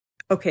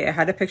Okay, I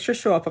had a picture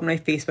show up on my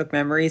Facebook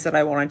memories that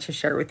I wanted to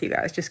share with you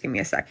guys. Just give me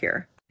a sec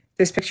here.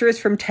 This picture is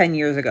from 10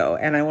 years ago,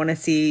 and I want to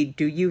see,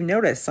 do you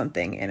notice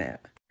something in it?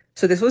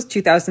 So this was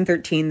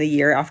 2013, the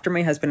year after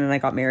my husband and I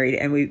got married,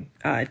 and we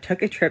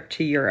took a trip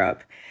to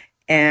Europe,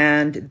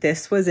 and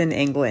this was in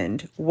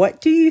England. What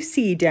do you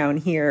see down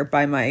here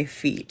by my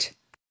feet?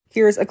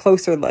 Here's a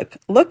closer look.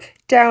 Look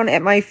down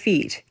at my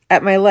feet,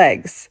 at my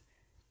legs.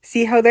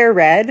 See how they're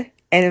red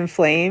and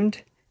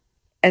inflamed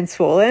and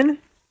swollen?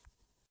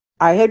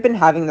 I had been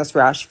having this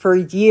rash for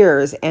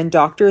years, and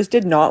doctors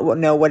did not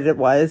know what it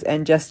was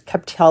and just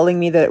kept telling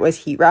me that it was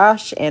heat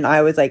rash. And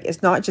I was like,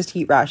 it's not just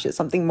heat rash, it's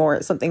something more,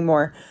 it's something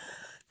more.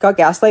 Got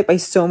gaslight by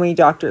so many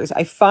doctors.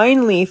 I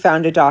finally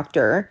found a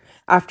doctor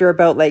after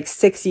about like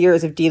 6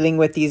 years of dealing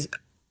with these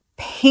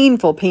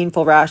painful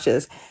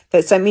rashes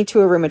that sent me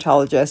to a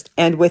rheumatologist.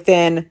 And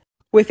within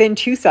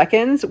 2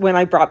 seconds, when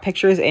I brought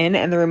pictures in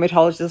and the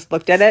rheumatologist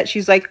looked at it,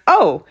 she's like,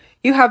 oh,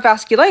 you have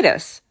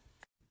vasculitis.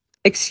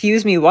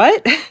 Excuse me,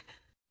 what?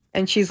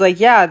 And she's like,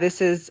 yeah,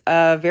 this is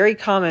very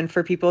common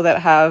for people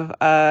that have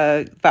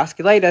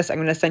vasculitis. I'm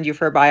going to send you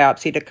for a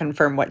biopsy to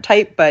confirm what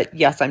type, but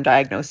yes, I'm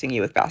diagnosing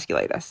you with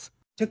vasculitis.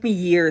 It took me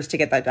years to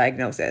get that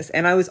diagnosis.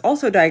 And I was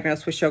also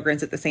diagnosed with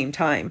Sjogren's at the same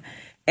time.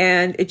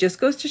 And it just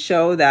goes to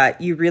show that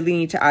you really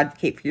need to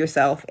advocate for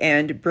yourself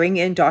and bring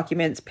in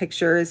documents,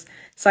 pictures,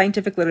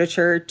 scientific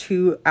literature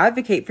to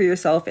advocate for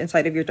yourself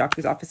inside of your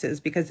doctor's offices.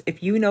 Because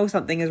if you know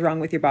something is wrong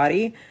with your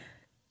body,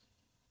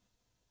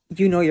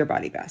 you know your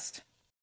body best.